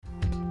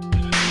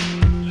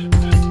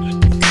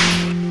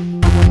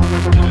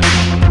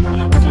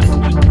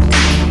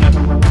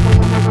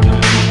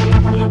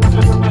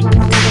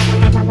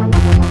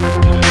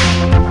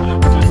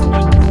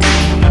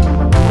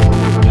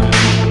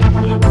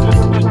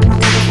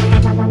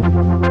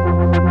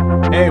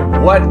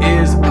What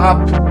is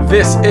up?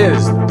 This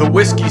is the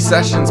Whiskey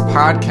Sessions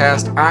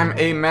podcast. I'm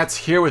A. Metz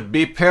here with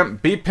B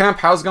Pimp. B Pimp,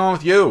 how's it going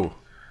with you?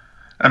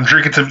 I'm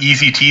drinking some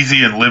Easy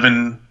Teasy and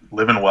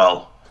living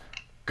well.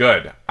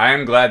 Good. I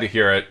am glad to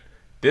hear it.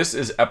 This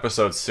is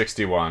episode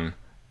 61.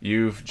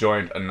 You've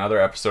joined another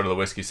episode of the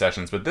Whiskey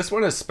Sessions, but this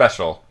one is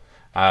special.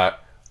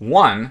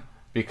 One,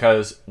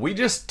 because we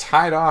just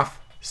tied off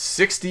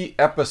 60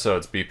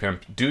 episodes, B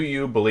Pimp. Do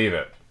you believe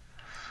it?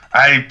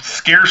 I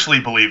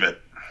scarcely believe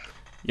it.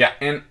 Yeah,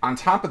 and on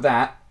top of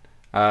that,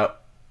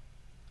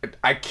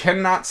 I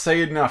cannot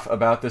say enough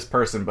about this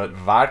person, but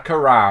Vodka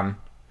Ron,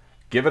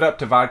 give it up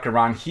to Vodka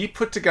Ron. He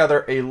put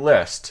together a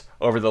list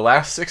over the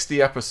last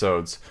 60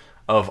 episodes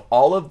of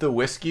all of the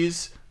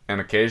whiskeys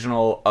and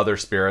occasional other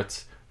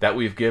spirits that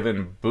we've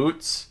given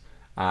boots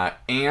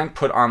and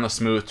put on the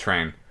smooth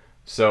train.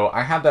 So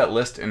I have that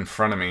list in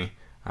front of me.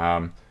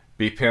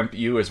 B Pimp,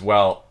 you as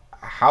well.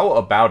 How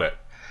about it?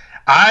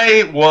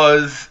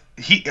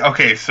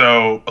 Okay,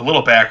 so a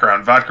little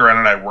background. Vodka Ron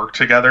and I worked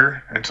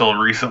together until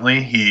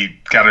recently. He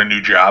got a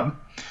new job.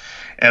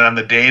 And on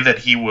the day that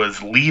he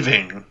was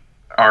leaving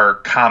our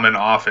common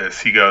office,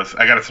 he goes,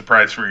 I got a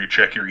surprise for you.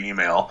 Check your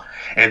email.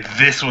 And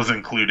this was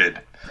included.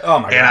 Oh,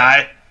 my God.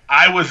 And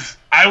I was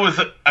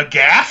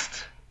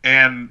aghast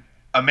and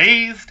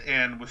amazed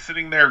and was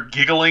sitting there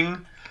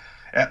giggling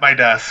at my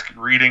desk,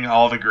 reading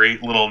all the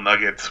great little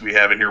nuggets we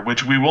have in here,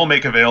 which we will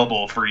make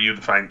available for you,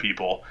 the fine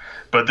people.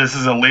 But this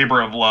is a labor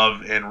of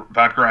love, and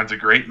Vodka Ron's a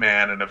great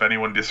man, and if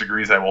anyone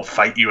disagrees, I will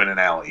fight you in an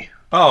alley.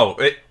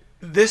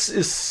 This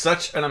is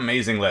such an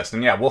amazing list.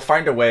 And yeah, we'll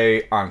find a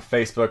way on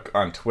Facebook,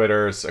 on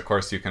Twitters. Of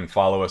course, you can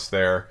follow us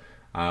there.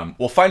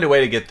 We'll find a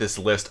way to get this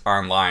list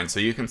online so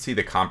you can see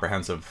the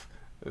comprehensive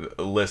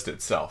list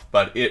itself.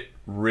 But it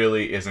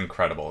really is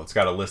incredible. It's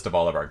got a list of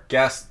all of our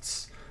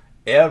guests,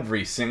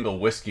 every single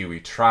whiskey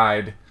we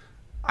tried.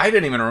 I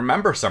didn't even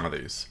remember some of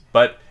these,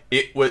 but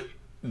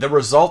the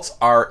results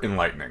are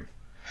enlightening.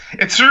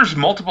 It serves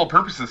multiple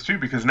purposes too,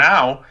 because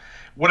now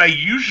what I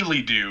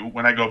usually do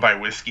when I go buy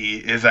whiskey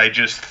is I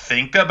just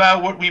think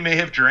about what we may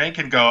have drank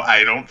and go,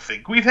 I don't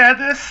think we've had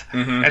this.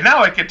 Mm-hmm. And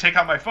now I can take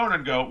out my phone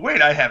and go,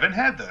 wait, I haven't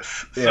had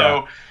this. Yeah.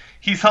 So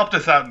he's helped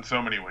us out in so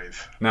many ways.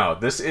 No,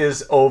 this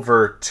is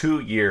over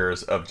 2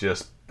 years of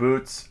just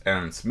boots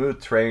and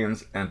smooth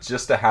trains, and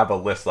just to have a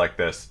list like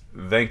this,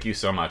 thank you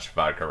so much,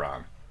 Vodka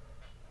Ron.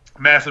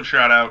 Massive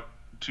shout out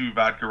to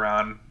Vodka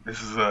Ron.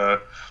 This is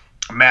a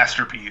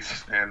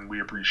masterpiece, and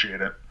we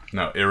appreciate it.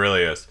 No, it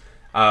really is.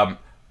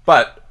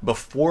 But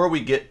before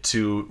we get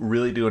to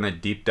really doing a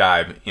deep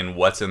dive in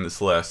what's in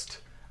this list,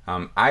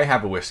 I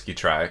have a whiskey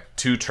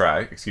to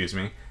try,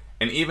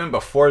 and even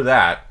before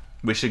that,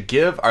 we should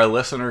give our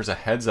listeners a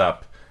heads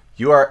up.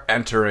 You are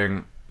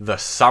entering the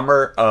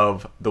summer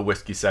of the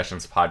Whiskey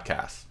Sessions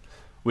podcast,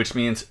 which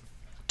means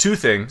two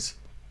things.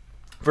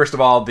 First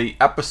of all, the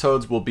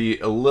episodes will be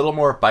a little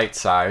more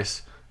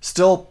bite-sized,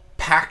 still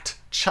packed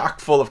chock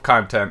full of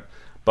content,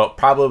 but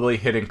probably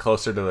hitting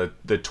closer to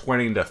the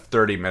 20 to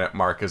 30 minute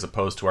mark as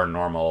opposed to our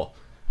normal,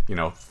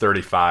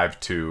 35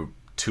 to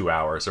 2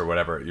 hours or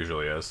whatever it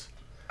usually is.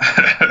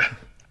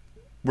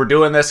 We're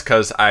doing this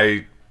because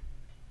I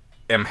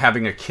am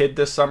having a kid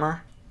this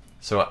summer,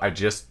 so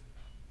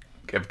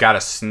I've got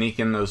to sneak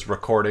in those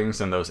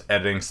recordings and those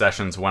editing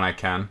sessions when I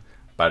can,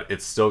 but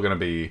it's still going to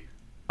be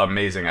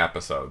amazing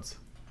episodes.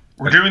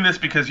 We're doing this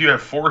because you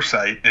have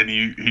foresight and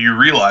you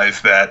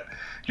realize that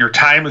your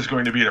time is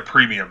going to be at a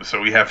premium, so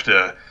we have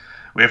to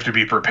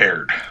be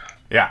prepared.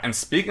 Yeah, and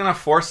speaking of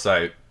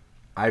foresight,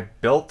 I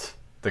built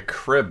the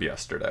crib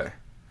yesterday.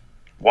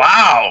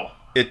 Wow!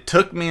 It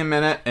took me a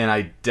minute, and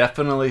I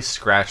definitely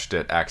scratched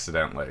it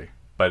accidentally,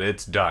 but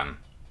it's done.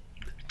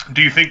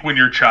 Do you think when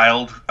your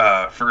child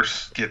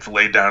first gets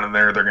laid down in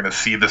there, they're going to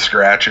see the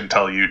scratch and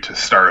tell you to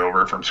start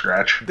over from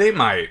scratch? They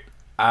might.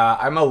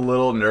 I'm a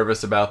little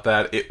nervous about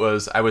that.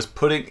 I was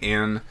putting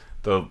in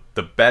the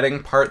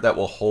bedding part that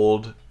will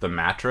hold the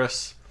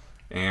mattress,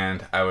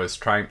 and I was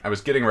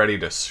getting ready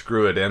to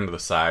screw it into the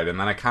side, and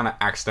then I kind of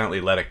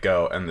accidentally let it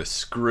go, and the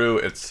screw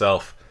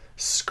itself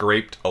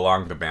scraped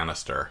along the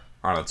banister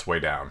on its way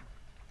down.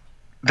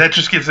 That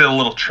just gives it a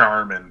little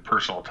charm and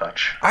personal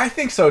touch. I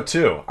think so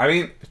too. I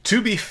mean,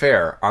 to be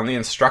fair, on the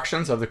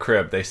instructions of the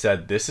crib, they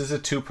said this is a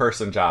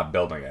 2-person job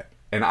building it.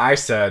 And I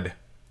said,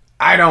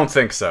 I don't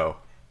think so.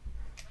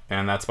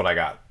 And that's what I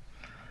got.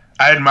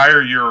 I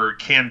admire your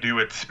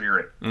can-do-it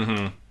spirit.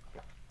 Mm-hmm.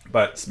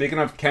 But speaking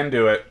of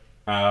can-do-it,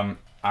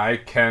 I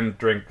can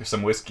drink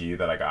some whiskey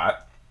that I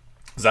got.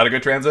 Is that a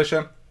good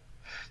transition?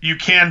 You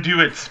can do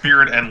it,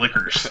 spirit and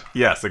liquors.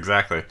 Yes,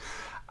 exactly.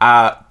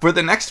 For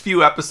the next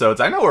few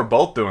episodes, I know we're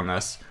both doing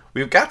this.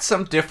 We've got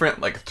some different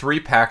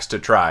 3-packs to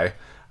try.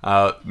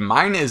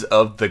 Mine is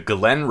of the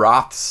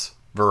Glenrothes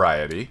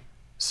variety.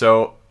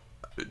 So,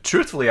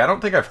 truthfully, I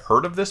don't think I've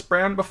heard of this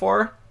brand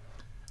before.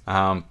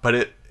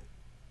 But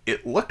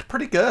it looked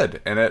pretty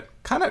good. And it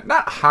kind of,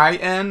 not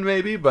high-end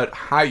maybe, but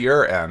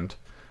higher end.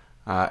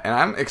 And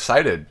I'm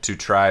excited to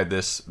try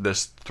this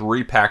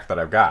 3-pack that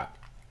I've got.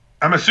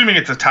 I'm assuming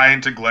it's a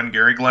tie-in to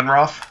Glengarry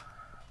Glenrothes?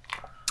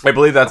 I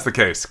believe that's the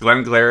case.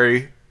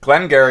 Glengarry,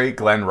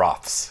 Glen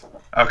Roths.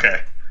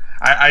 Okay.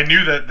 I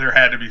knew that there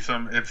had to be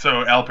some. It's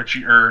so Al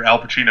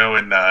Pacino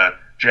and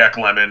Jack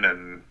Lemmon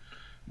and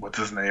what's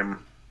his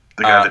name?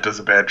 The guy that does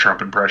a bad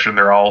Trump impression.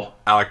 They're all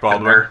Alec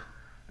Baldwin.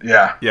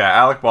 Yeah. Yeah,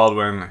 Alec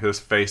Baldwin, his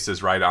face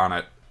is right on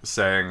it,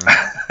 saying,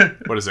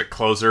 what is it,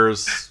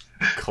 closers?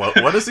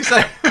 What does he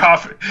say?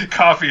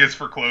 Coffee is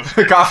for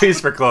closers.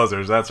 Coffee's for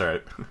closers, that's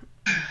right.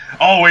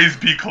 Always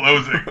be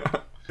closing.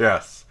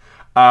 Yes.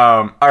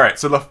 All right,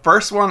 so the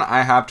first one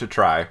I have to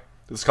try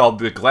is called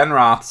the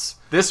Glenrothes.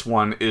 This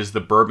one is the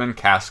Bourbon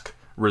Cask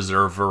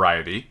Reserve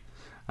variety.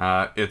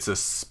 It's a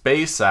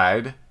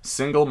Speyside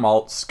single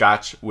malt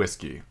Scotch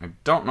whiskey. I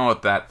don't know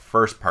what that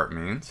first part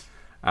means.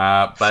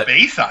 But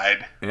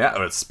Speyside?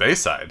 Yeah, it's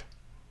Speyside.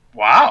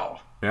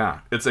 Wow.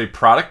 Yeah, it's a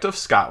product of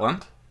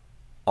Scotland,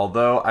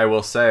 although I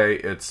will say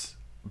it's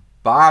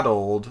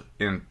bottled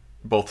in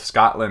both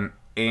Scotland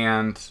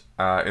and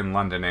in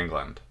London,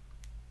 England.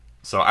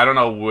 So I don't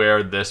know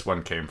where this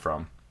one came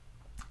from,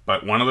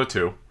 but one of the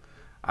two.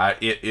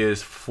 It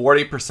is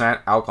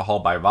 40% alcohol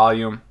by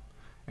volume,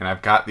 and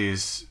I've got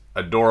these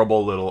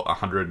adorable little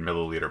 100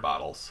 milliliter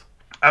bottles.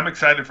 I'm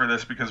excited for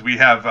this because we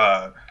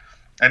have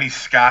any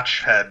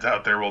Scotch heads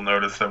out there will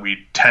notice that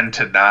we tend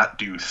to not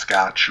do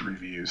Scotch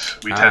reviews.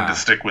 We tend to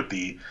stick with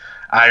the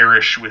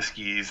Irish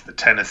whiskeys, the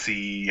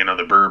Tennessee,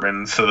 the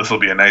bourbons. So this will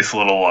be a nice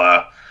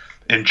little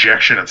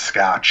injection of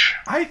Scotch.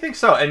 I think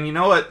so. And you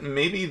know what?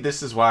 Maybe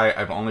this is why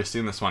I've only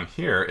seen this one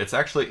here. It's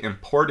actually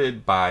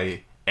imported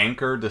by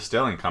Anchor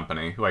Distilling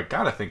Company, who I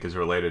gotta think is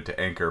related to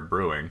Anchor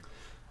Brewing,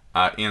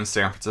 in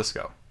San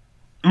Francisco.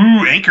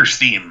 Ooh, Anchor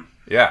Steam.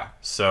 Yeah,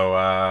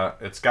 so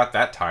it's got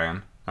that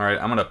tie-in. All right,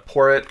 I'm gonna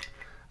pour it.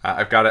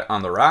 I've got it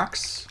on the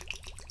rocks.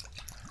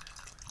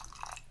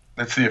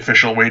 That's the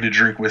official way to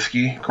drink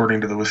whiskey, according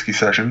to the Whiskey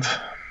Sessions.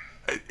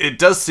 It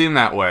does seem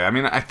that way. I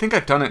mean, I think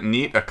I've done it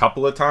neat a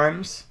couple of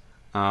times.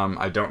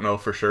 I don't know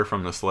for sure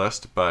from this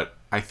list, but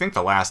I think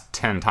the last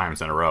 10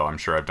 times in a row, I'm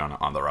sure I've done it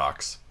on the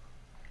rocks.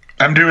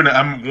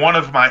 One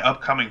of my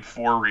upcoming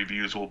 4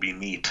 reviews will be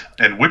neat.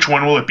 And which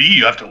one will it be?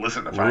 You have to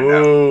listen to find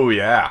out. Ooh,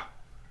 yeah.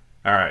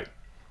 All right.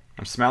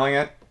 I'm smelling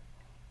it.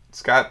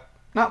 It's got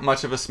not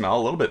much of a smell,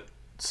 a little bit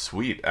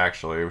sweet,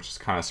 actually, which is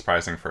kind of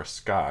surprising for a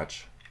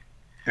Scotch.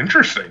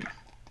 Interesting.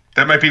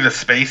 That might be the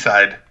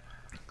Speyside.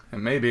 It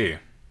may be.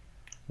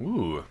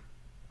 Ooh.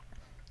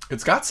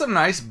 It's got some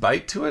nice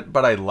bite to it,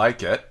 but I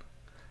like it.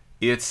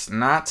 It's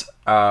not,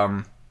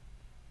 ooh,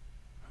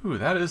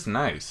 that is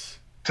nice.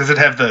 Does it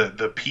have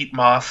the peat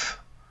moss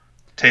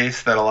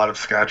taste that a lot of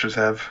Scotches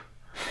have?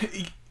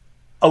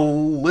 A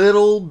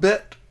little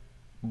bit,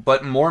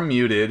 but more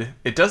muted.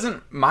 It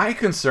doesn't, my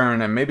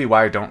concern, and maybe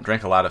why I don't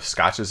drink a lot of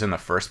Scotches in the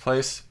first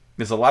place,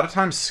 is a lot of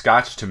times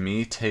Scotch to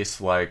me tastes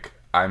like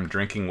I'm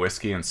drinking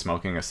whiskey and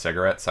smoking a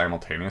cigarette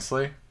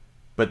simultaneously.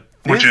 But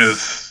which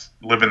is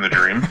living the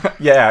dream.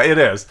 Yeah, it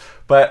is.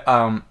 But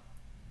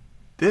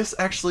this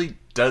actually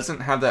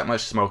doesn't have that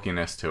much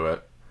smokiness to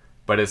it,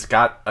 but it's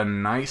got a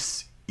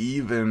nice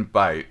even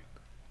bite.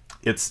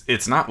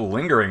 It's not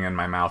lingering in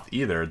my mouth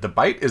either. The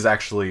bite is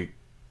actually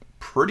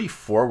pretty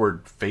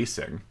forward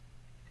facing.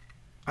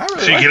 I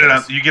really so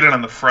you get it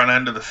on the front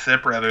end of the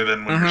sip rather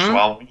than when you're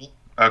swallowing it.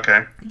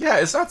 Okay. Yeah,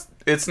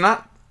 it's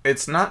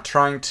not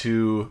trying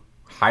to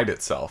hide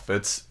itself.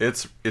 It's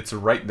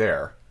right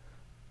there.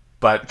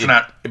 But it's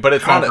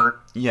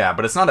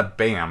not a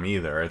bam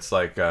either. It's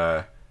like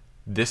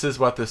this is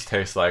what this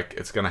tastes like.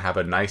 It's going to have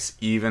a nice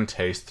even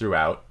taste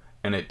throughout,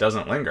 and it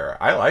doesn't linger.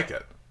 I like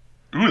it.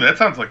 Ooh, that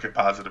sounds like a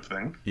positive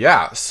thing.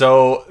 Yeah,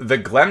 so the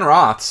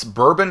Glenrothes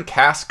Bourbon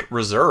Cask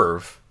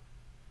Reserve,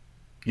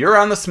 you're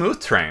on the smooth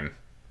train.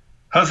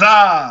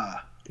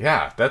 Huzzah!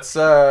 Yeah, that's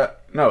a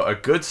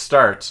good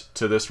start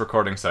to this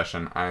recording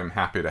session. I'm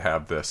happy to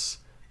have this.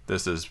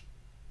 This is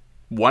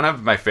one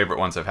of my favorite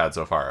ones I've had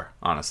so far,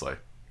 honestly.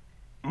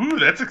 Ooh,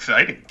 that's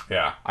exciting.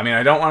 Yeah, I mean,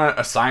 I don't want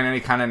to assign any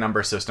kind of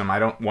number system. I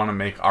don't want to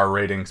make our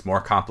ratings more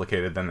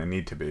complicated than they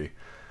need to be.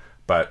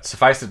 But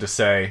suffice it to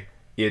say,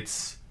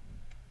 it's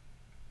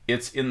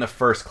in the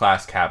first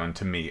class cabin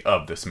to me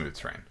of the smooth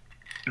train.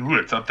 Ooh,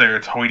 it's up there.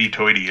 It's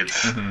hoity-toity.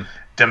 It's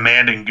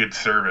demanding good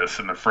service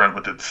in the front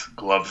with its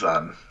gloves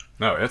on.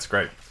 No, it's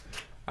great.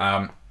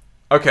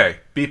 Okay,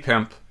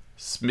 B-Pimp,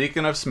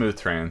 speaking of smooth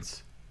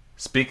trains,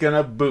 speaking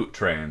of boot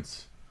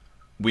trains,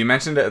 we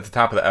mentioned it at the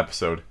top of the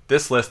episode.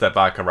 This list that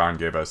Vodka Ron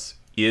gave us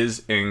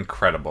is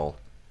incredible.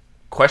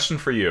 Question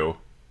for you.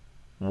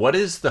 What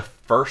is the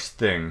first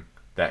thing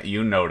that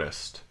you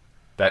noticed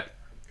that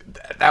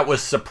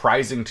was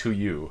surprising to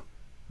you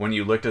when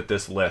you looked at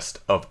this list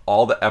of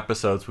all the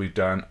episodes we've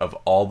done, of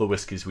all the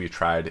whiskeys we've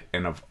tried,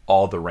 and of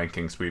all the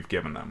rankings we've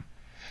given them?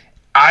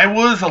 I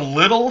was a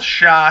little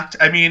shocked.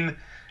 I mean,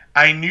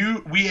 I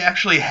knew we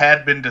actually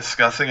had been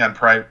discussing on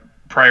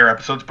prior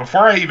episodes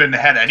before I even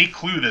had any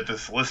clue that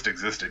this list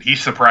existed. He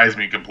surprised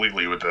me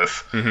completely with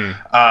this.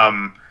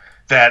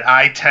 That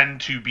I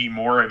tend to be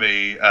more of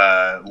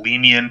a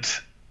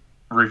lenient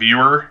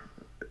reviewer,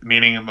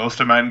 meaning most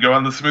of mine go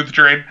on the smooth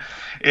train.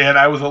 And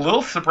I was a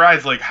little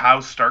surprised, like, how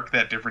stark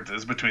that difference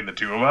is between the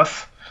two of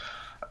us.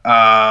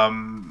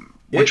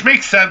 Which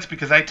makes sense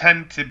because I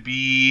tend to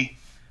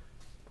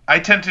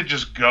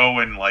just go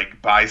and,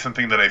 like, buy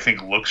something that I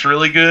think looks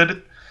really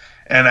good.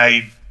 And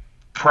I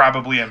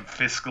probably am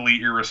fiscally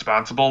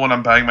irresponsible when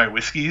I'm buying my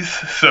whiskeys.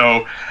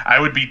 So I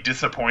would be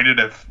disappointed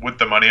if, with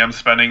the money I'm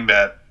spending,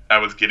 that I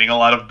was getting a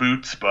lot of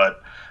boots.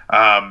 But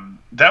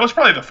that was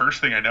probably the first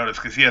thing I noticed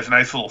because he has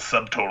nice little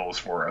subtotals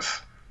for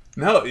us.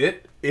 No,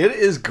 it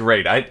is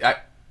great.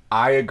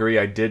 I agree.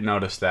 I did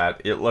notice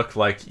that. It looked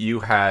like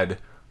you had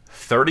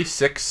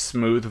 36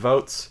 smooth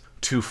votes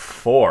to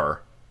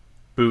 4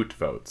 boot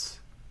votes,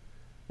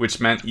 which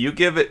meant you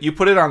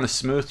put it on the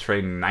smooth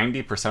train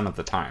 90% of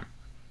the time.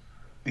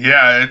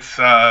 Yeah, it's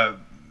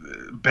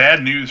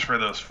bad news for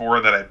those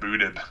 4 that I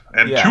booted,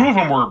 and 2 of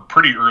them were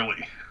pretty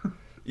early.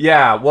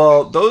 Yeah,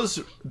 well,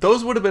 those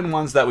would have been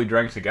ones that we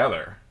drank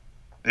together.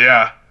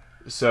 Yeah.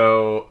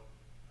 So,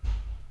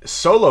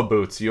 solo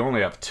boots, you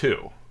only have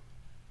 2.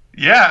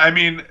 Yeah, I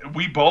mean,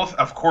 we both,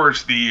 of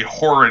course, the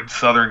horrid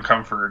Southern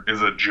Comfort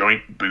is a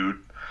joint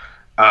boot.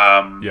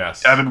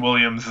 Yes. Evan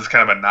Williams is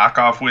kind of a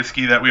knockoff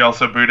whiskey that we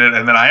also booted,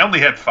 and then I only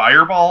had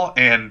Fireball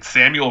and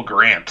Samuel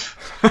Grant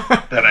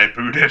that I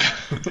booted.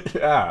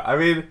 Yeah, I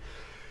mean,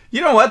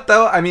 you know what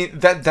though? I mean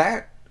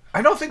that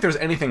I don't think there's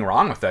anything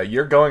wrong with that.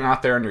 You're going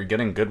out there and you're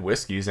getting good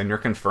whiskeys and you're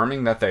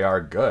confirming that they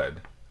are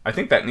good. I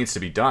think that needs to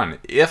be done.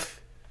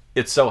 If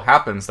it so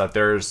happens that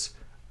there's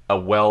a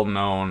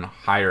well-known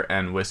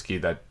higher-end whiskey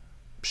that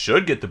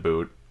should get the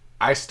boot,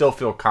 I still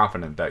feel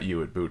confident that you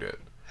would boot it.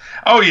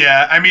 Oh,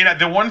 yeah. I mean,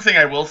 the one thing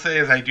I will say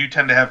is I do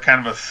tend to have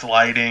kind of a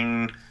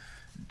sliding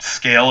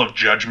scale of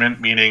judgment,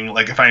 meaning,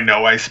 like, if I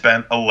know I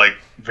spent,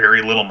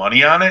 very little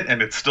money on it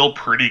and it's still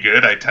pretty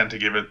good, I tend to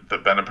give it the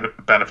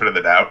benefit of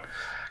the doubt.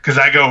 Because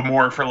I go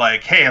more for,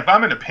 like, hey, if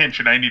I'm in a pinch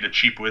and I need a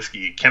cheap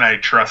whiskey, can I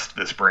trust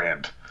this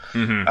brand?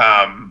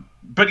 Mm-hmm.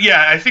 But,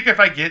 yeah, I think if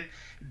I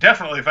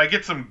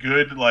get some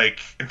good, like,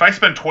 if I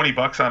spend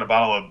 $20 on a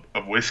bottle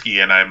of whiskey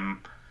and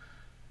I'm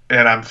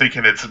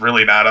thinking it's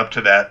really not up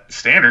to that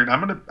standard, I'm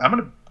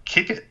gonna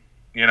kick it.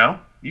 You know,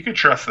 you can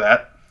trust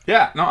that.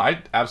 Yeah, no,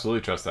 I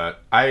absolutely trust that.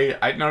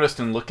 I noticed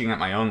in looking at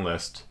my own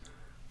list,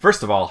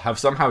 first of all, have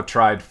somehow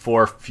tried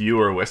 4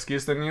 fewer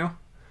whiskeys than you,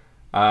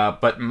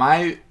 but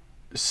my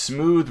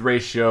smooth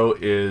ratio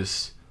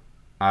is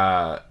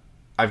I've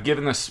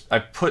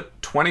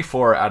put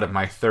 24 out of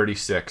my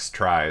 36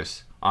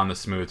 tries on the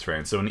smooth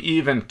train, so an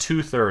even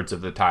 2/3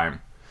 of the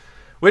time,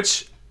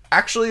 which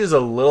actually is a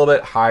little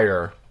bit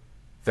higher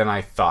than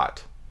I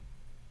thought.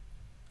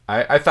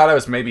 I thought I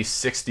was maybe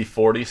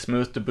 60-40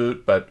 smooth to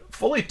boot, but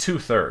fully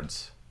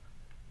 2/3.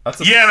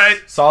 That's a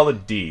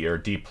solid D or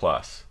D+.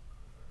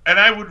 And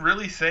I would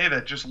really say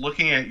that just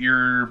looking at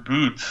your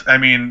boots, I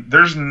mean,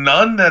 there's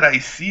none that I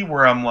see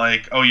where I'm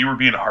like, oh, you were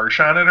being harsh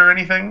on it or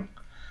anything.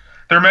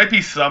 There might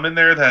be some in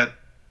there that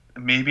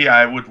maybe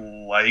I would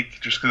like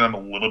just because I'm a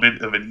little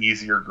bit of an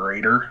easier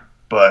grader,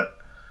 but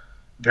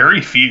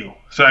very few.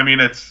 So, I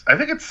mean, I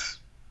think it's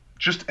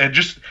just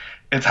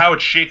it's how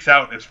it shakes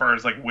out as far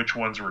as, like, which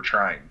ones we're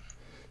trying.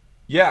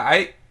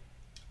 Yeah,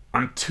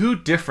 on 2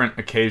 different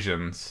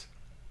occasions,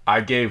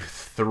 I gave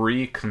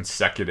 3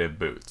 consecutive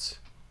boots,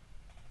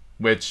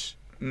 which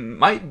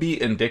might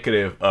be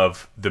indicative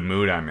of the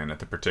mood I'm in at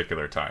the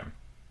particular time.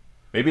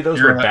 Maybe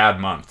those were bad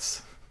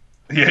months.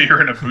 Yeah,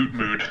 you're in a boot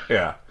mood.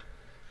 Yeah.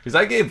 Because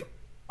I gave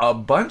a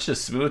bunch of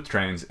smooth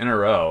trains in a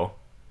row,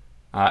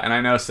 and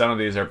I know some of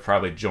these are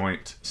probably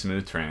joint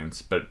smooth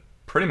trains, but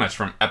pretty much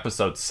from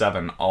episode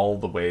 7 all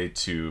the way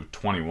to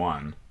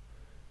 21.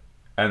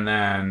 And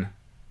then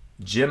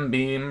Jim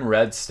Beam,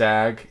 Red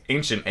Stag,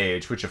 Ancient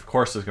Age, which of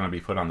course is going to be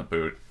put on the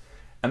boot.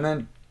 And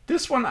then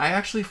this one I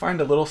actually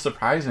find a little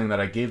surprising that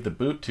I gave the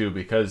boot to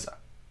because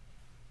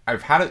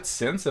I've had it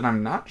since and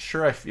I'm not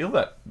sure I feel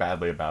that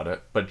badly about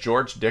it. But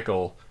George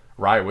Dickel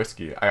Rye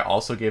Whiskey, I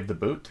also gave the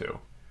boot to.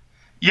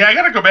 Yeah, I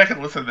got to go back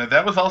and listen to that.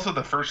 That was also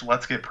the first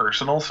Let's Get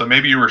Personal, so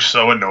maybe you were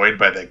so annoyed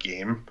by that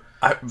game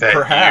that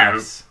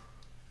perhaps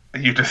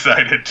you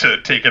decided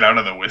to take it out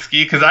on the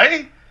whiskey. Because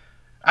I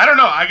don't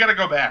know. I got to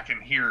go back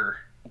and hear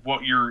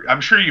what I'm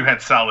sure you had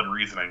solid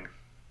reasoning.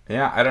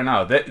 Yeah, I don't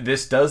know.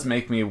 This does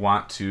make me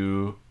want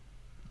to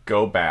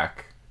go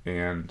back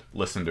and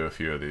listen to a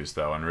few of these,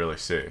 though, and really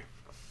see.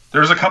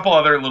 There's a couple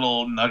other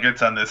little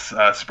nuggets on this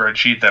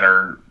spreadsheet that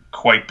are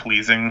quite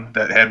pleasing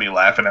that had me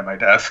laughing at my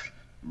desk.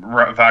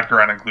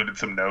 Vodka included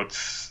some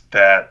notes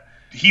that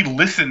he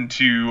listened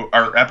to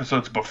our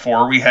episodes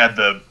before we had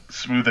the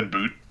Smooth and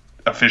Boot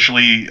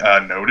officially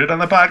noted on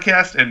the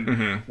podcast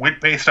and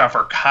went based off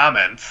our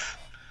comments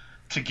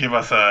to give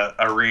us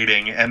a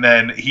rating. And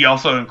then he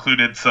also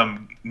included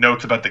some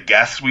notes about the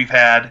guests we've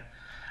had,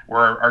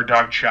 where our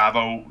dog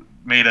Chavo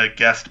made a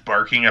guest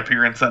barking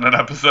appearance on an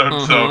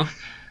episode. So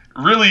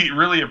really,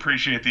 really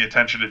appreciate the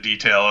attention to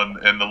detail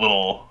and the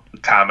little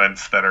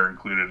comments that are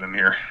included in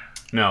here.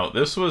 No,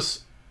 this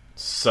was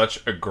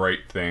such a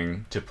great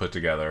thing to put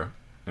together.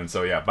 And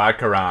so, yeah,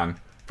 Vodka Ron,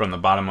 from the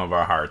bottom of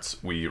our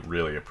hearts, we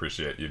really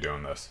appreciate you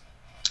doing this.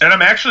 And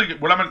I'm actually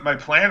my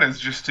plan is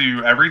just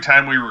to every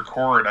time we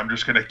record, I'm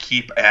just gonna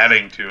keep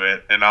adding to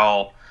it, and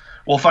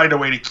we'll find a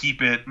way to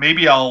keep it.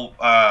 Maybe I'll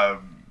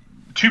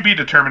to be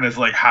determined as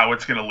like how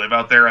it's gonna live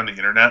out there on the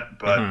internet,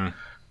 but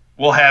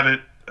we'll have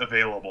it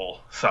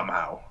available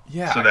somehow,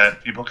 so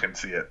that people can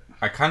see it.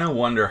 I kind of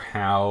wonder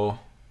how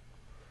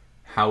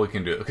we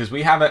can do it, because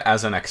we have it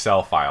as an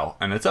Excel file,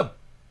 and it's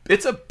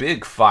a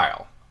big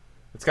file.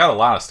 It's got a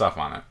lot of stuff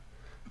on it.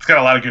 It's got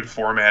a lot of good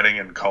formatting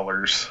and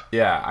colors.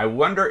 Yeah, I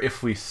wonder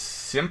if we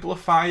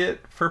simplify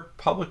it for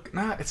public.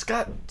 Nah, it's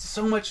got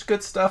so much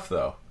good stuff,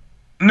 though.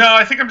 No,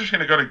 I think I'm just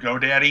going to go to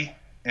GoDaddy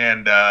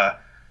and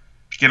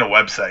get a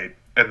website,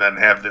 and then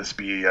have this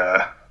be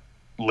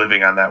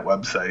living on that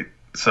website.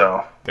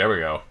 So there we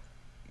go.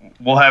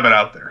 We'll have it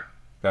out there.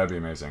 That'd be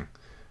amazing.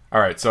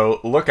 All right, so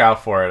look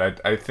out for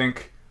it. I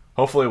think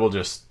hopefully we'll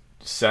just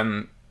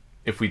send,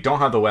 if we don't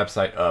have the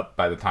website up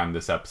by the time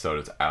this episode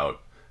is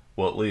out,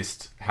 we'll at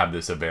least have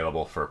this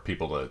available for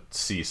people to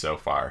see so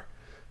far.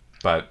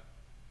 But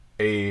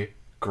a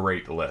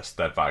great list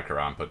that Vodka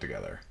Ron put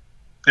together.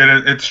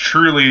 It's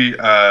truly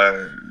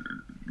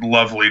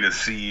lovely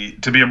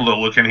to be able to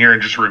look in here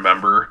and just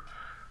remember,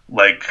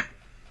 like,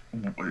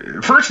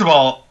 first of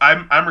all,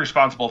 I'm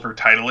responsible for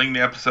titling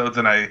the episodes,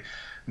 and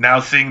now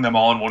seeing them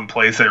all in one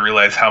place, I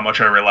realize how much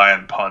I rely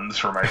on puns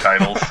for my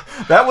titles.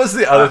 That was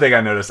the other thing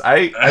I noticed.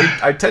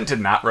 I tend to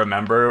not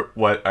remember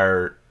what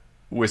our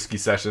Whiskey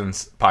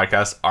Sessions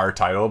podcasts are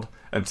titled,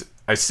 and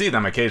I see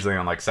them occasionally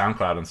on like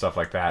SoundCloud and stuff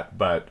like that,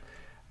 but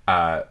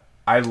I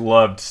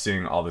loved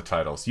seeing all the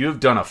titles. You have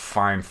done a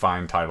fine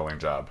titling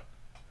job.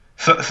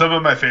 So, some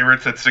of my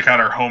favorites that stick out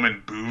are Home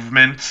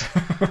Improvement,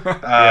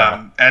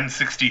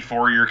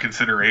 N64 Your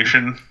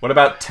Consideration. What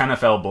about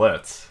 10FL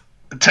Blitz?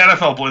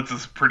 10FL Blitz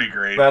is pretty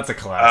great. That's a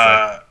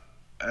classic.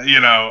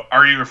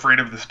 Are you afraid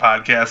of this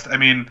podcast? I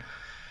mean,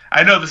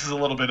 I know this is a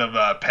little bit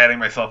of patting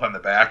myself on the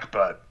back,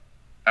 but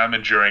I'm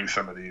enjoying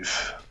some of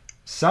these.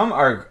 Some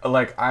are,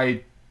 like,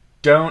 I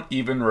don't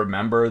even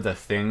remember the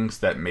things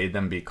that made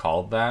them be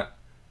called that.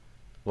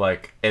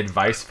 Like,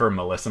 Advice for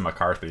Melissa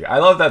McCarthy. I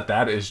love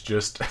that is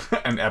just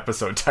an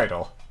episode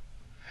title.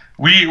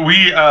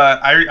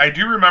 I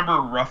do remember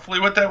roughly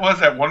what that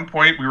was. At one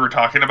point, we were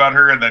talking about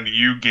her, and then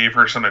you gave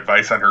her some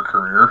advice on her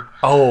career.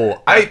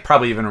 Oh, I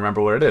probably even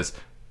remember what it is.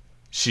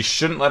 She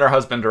shouldn't let her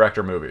husband direct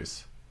her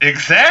movies.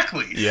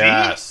 Exactly.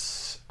 Yes.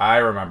 See? I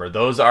remember.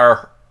 Those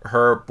are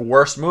her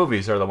worst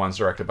movies are the ones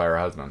directed by her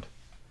husband.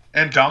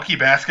 And Donkey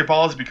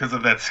Basketball is because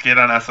of that skit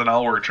on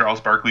SNL where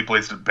Charles Barkley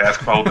plays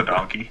basketball with a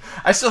donkey.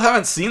 I still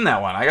haven't seen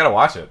that one. I gotta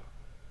watch it.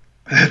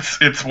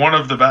 It's one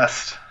of the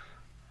best.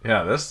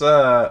 Yeah, this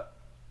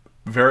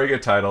very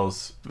good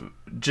titles.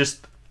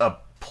 Just a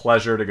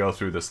pleasure to go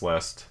through this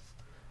list.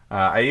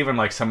 I even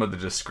like some of the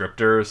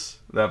descriptors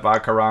that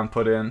Vodka Ron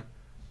put in.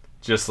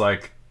 Just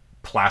like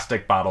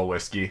plastic bottle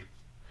whiskey.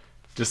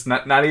 Just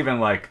not even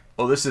like,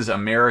 oh, this is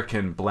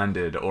American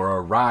blended or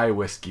a rye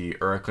whiskey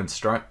or a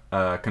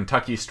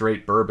Kentucky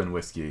straight bourbon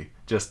whiskey.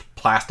 Just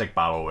plastic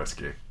bottle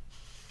whiskey.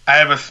 I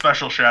have a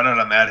special shout out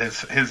on that.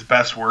 His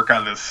best work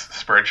on this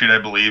spreadsheet, I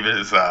believe,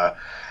 is the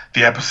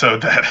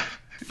episode that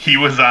he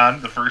was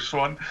on, the first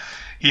one.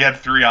 He had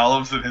 3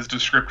 olives, and his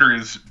descriptor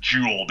is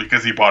Jewel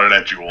because he bought it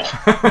at Jewel.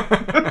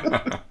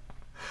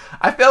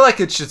 I feel like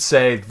it should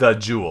say the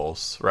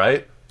Jewels,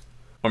 right?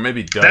 Or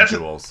maybe the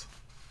Jewels.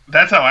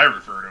 That's how I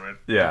refer to it.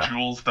 Yeah. The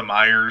Jewels, the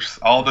Myers,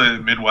 all the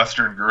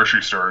Midwestern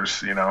grocery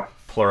stores,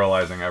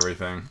 Pluralizing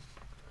everything.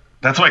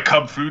 That's why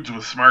Cub Foods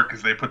was smart,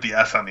 because they put the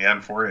S on the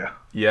end for you.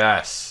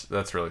 Yes,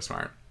 that's really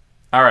smart.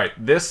 All right,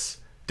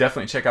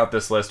 definitely check out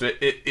this list.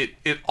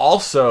 It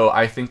also,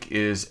 I think,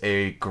 is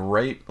a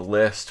great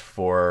list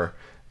for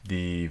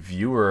the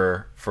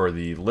viewer, for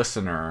the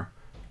listener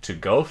to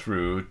go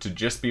through to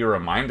just be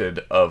reminded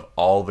of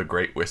all the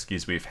great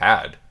whiskeys we've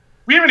had.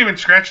 We haven't even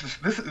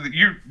scratched this.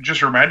 You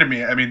just reminded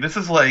me. I mean, this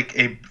is like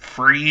a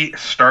free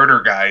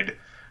starter guide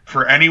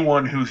for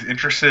anyone who's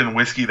interested in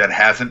whiskey that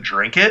hasn't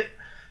drank it.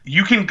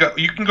 You can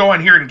go on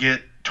here and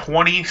get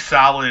 20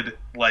 solid,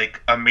 like,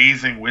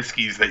 amazing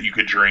whiskeys that you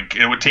could drink.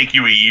 It would take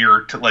you a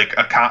year to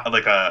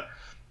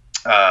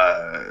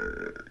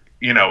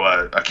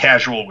a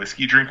casual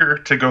whiskey drinker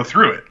to go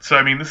through it. So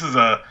I mean, this is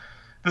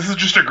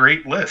just a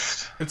great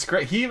list. It's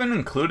great. He even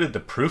included the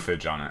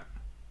proofage on it.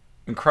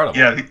 Incredible.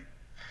 Yeah.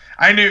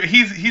 I knew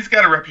he's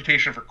got a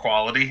reputation for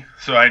quality,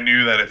 so I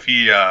knew that if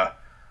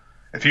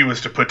he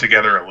was to put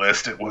together a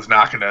list, it was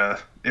not gonna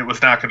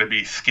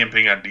be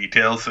skimping on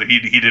details. So he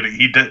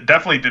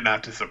definitely did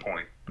not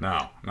disappoint.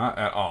 No, not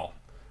at all.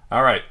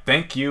 All right,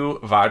 thank you,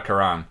 Vodka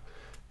Ron.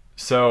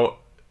 So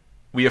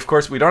we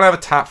don't have a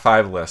top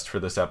 5 list for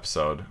this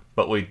episode,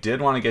 but we did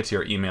want to get to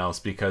your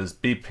emails because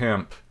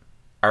BPimp,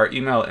 our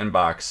email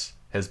inbox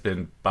has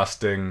been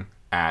busting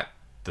at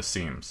the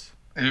seams.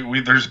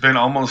 There's been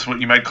almost what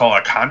you might call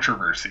a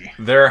controversy.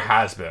 There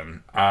has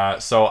been.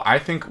 So I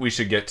think we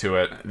should get to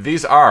it.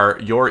 These are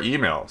your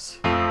emails.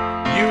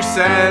 You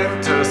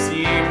sent us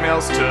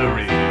emails to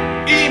read.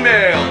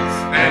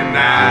 emails, and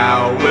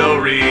now we'll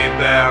read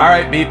them. All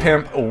right,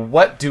 B-Pimp,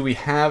 what do we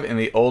have in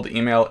the old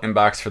email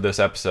inbox for this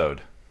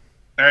episode?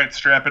 All right,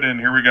 strap it in.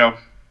 Here we go.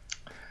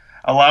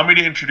 Allow me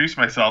to introduce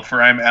myself,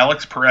 for I'm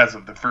Alex Perez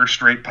of the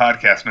first-rate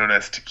podcast known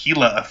as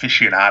Tequila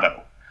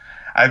Aficionado.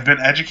 I've been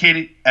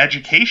educating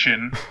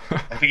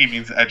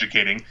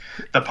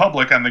the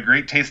public on the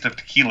great taste of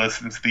tequila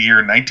since the year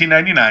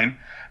 1999,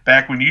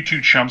 back when you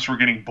two chumps were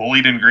getting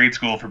bullied in grade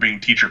school for being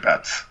teacher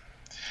pets.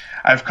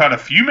 I've caught a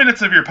few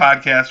minutes of your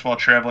podcast while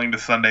traveling to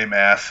Sunday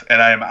Mass, and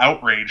I am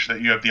outraged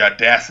that you have the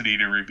audacity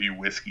to review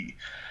whiskey.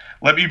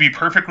 Let me be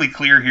perfectly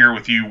clear here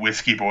with you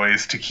whiskey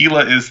boys.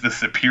 Tequila is the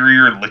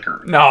superior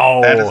liquor.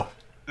 No.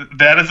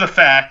 That is a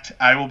fact.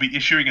 I will be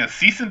issuing a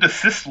cease and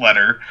desist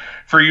letter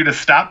for you to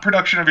stop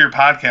production of your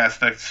podcast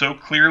that so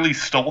clearly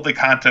stole the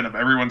content of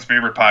everyone's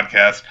favorite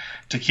podcast,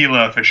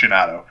 Tequila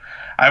Aficionado.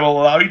 I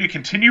will allow you to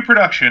continue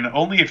production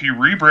only if you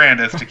rebrand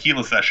as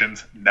Tequila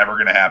Sessions, never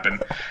going to happen,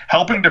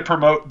 helping to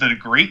promote the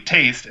great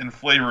taste and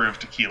flavor of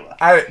tequila.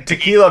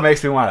 Tequila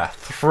makes me want to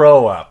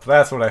throw up.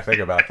 That's what I think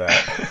about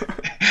that.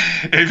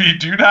 If you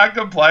do not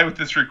comply with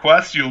this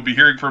request, you will be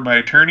hearing from my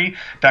attorney,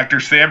 Dr.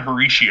 Sam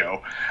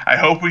Horatio. I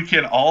hope we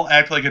can all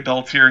act like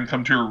adults here and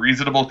come to a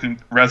reasonable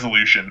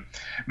resolution.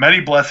 Many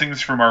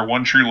blessings from our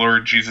one true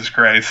Lord, Jesus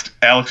Christ,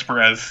 Alex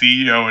Perez,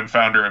 CEO and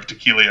founder of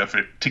Tequila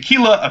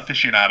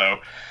Aficionado.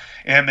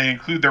 And they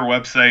include their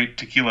website,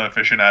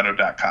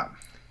 tequilaaficionado.com.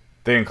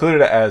 They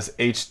included it as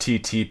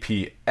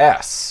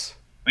HTTPS.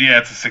 Yeah,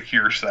 it's a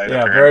secure site. Yeah,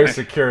 apparently. very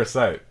secure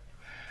site.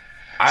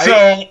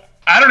 So,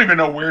 I don't even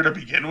know where to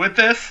begin with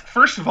this.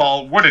 First of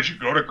all, what, did you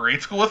go to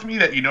grade school with me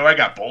that you know I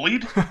got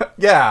bullied?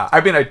 Yeah, I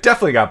mean, I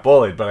definitely got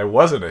bullied, but I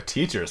wasn't a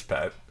teacher's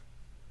pet.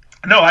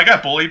 No, I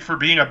got bullied for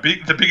being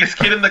the biggest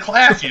kid in the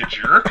class, you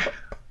jerk.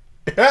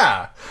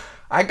 Yeah,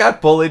 I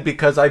got bullied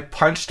because I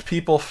punched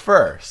people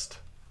first.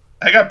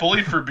 I got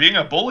bullied for being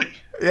a bully.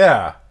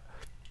 Yeah,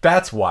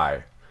 that's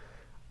why.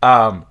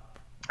 And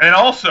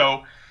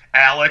also,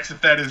 Alex,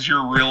 if that is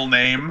your real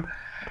name,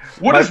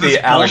 what is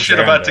this bullshit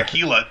about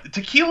tequila?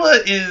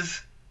 Tequila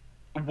is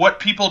what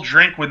people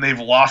drink when they've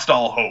lost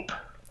all hope.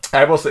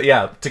 I will say,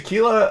 yeah,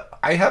 tequila,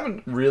 I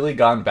haven't really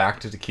gone back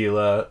to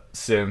tequila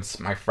since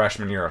my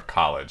freshman year of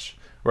college,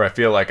 where I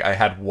feel like I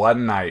had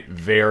one night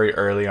very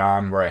early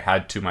on where I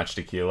had too much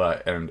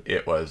tequila, and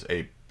it was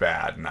a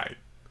bad night.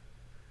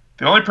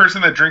 The only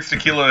person that drinks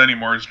tequila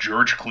anymore is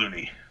George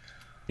Clooney.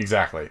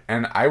 Exactly.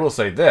 And I will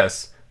say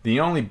this,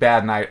 the only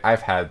bad night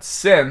I've had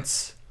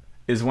since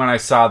is when I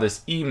saw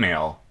this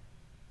email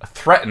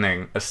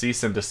threatening a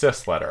cease and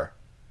desist letter,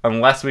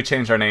 unless we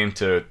change our name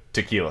to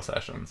Tequila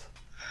Sessions.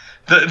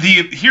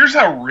 Here's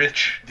how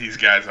rich these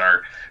guys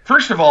are.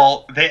 First of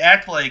all, they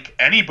act like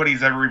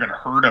anybody's ever even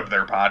heard of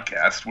their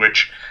podcast,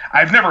 which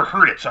I've never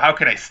heard it, so how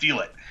can I steal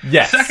it?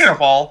 Yes. Second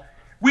of all,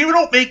 we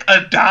don't make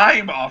a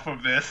dime off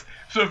of this,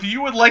 so if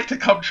you would like to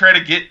come try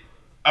to get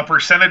a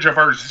percentage of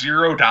our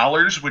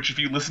 $0, which if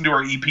you listen to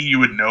our EP, you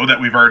would know that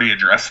we've already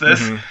addressed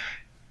this,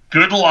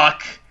 good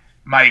luck.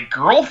 My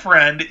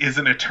girlfriend is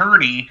an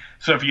attorney,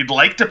 so if you'd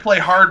like to play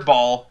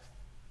hardball,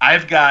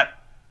 I've got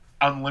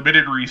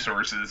unlimited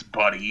resources,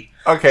 buddy.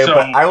 Okay, so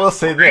but I will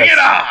say bring this. It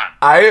on!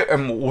 I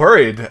am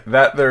worried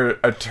that their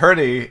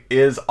attorney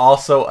is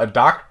also a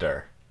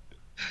doctor.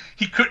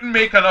 He couldn't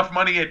make enough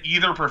money at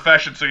either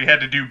profession, so he had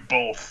to do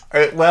both.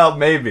 Well,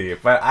 maybe,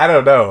 but I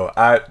don't know.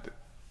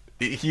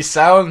 He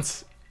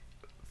sounds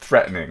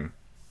threatening.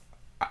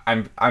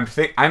 I'm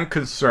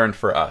concerned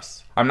for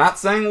us. I'm not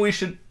saying we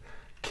should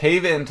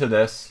cave into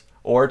this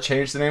or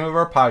change the name of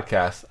our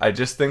podcast. I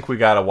just think we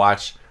gotta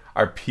watch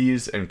our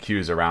P's and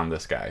Q's around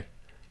this guy,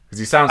 because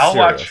he sounds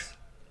serious.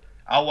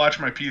 I'll watch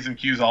my P's and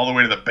Q's all the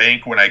way to the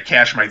bank when I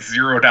cash my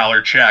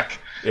 $0 check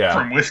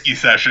from Whiskey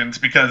Sessions,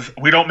 because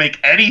we don't make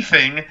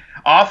anything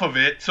off of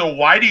it, so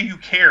why do you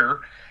care?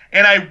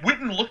 And I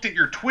went and looked at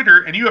your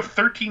Twitter, and you have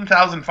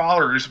 13,000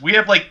 followers. We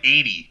have like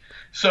 80.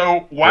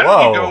 So why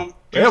don't you go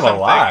do something? A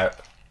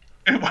lot.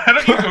 Why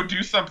don't you go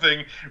do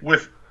something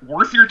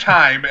worth your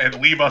time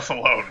and leave us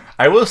alone?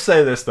 I will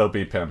say this though,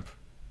 B-Pimp.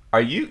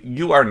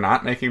 You are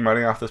not making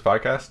money off this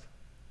podcast?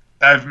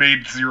 I've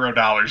made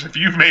 $0. If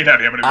you've made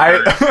any, I'm going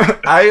to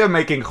be I am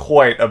making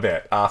quite a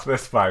bit off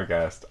this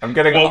podcast. I'm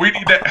getting. Well, we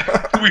need to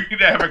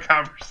have a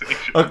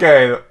conversation.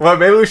 Okay, well,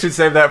 maybe we should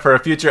save that for a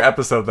future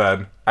episode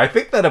then. I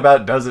think that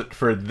about does it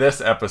for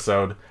this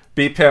episode.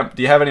 B-Pimp,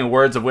 do you have any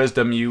words of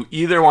wisdom you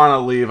either want to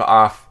leave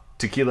off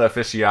Tequila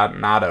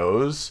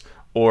Aficionados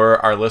or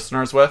our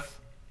listeners with?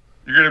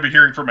 You're going to be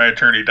hearing from my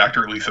attorney,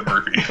 Dr. Lisa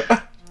Murphy.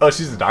 Oh,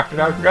 she's a doctor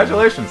now?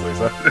 Congratulations,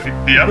 Lisa.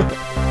 Yep.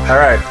 All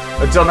right.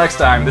 Until next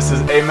time, this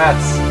is A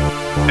Mets.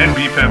 And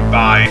B-Pimp.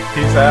 Bye.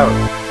 Peace out.